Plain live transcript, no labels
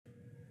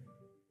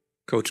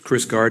Coach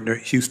Chris Gardner,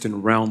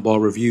 Houston Round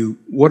Ball Review.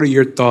 What are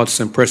your thoughts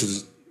and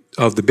impressions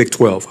of the Big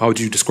 12? How would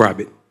you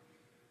describe it?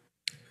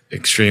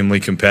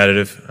 Extremely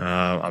competitive.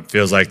 It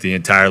feels like the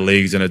entire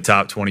league's in the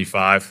top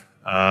 25.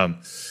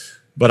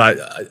 But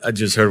I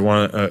just heard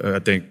I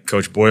think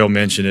Coach Boyle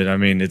mentioned it. I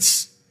mean,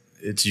 it's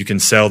you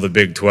can sell the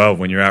Big 12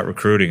 when you're out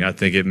recruiting. I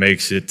think it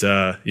makes it,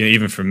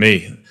 even for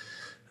me,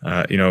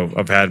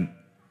 I've had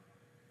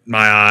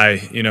my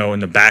eye, in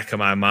the back of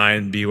my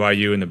mind,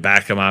 BYU in the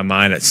back of my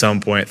mind at some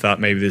point thought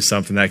maybe there's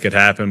something that could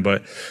happen.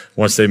 But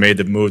once they made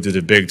the move to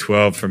the Big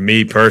 12, for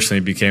me personally,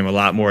 it became a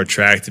lot more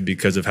attractive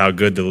because of how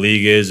good the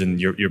league is, and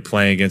you're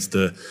playing against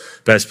the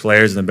best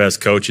players and the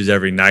best coaches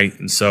every night.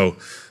 And so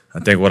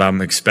I think what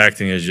I'm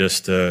expecting is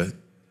just an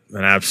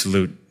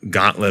absolute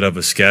gauntlet of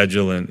a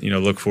schedule, and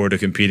look forward to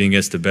competing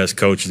against the best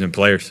coaches and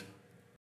players.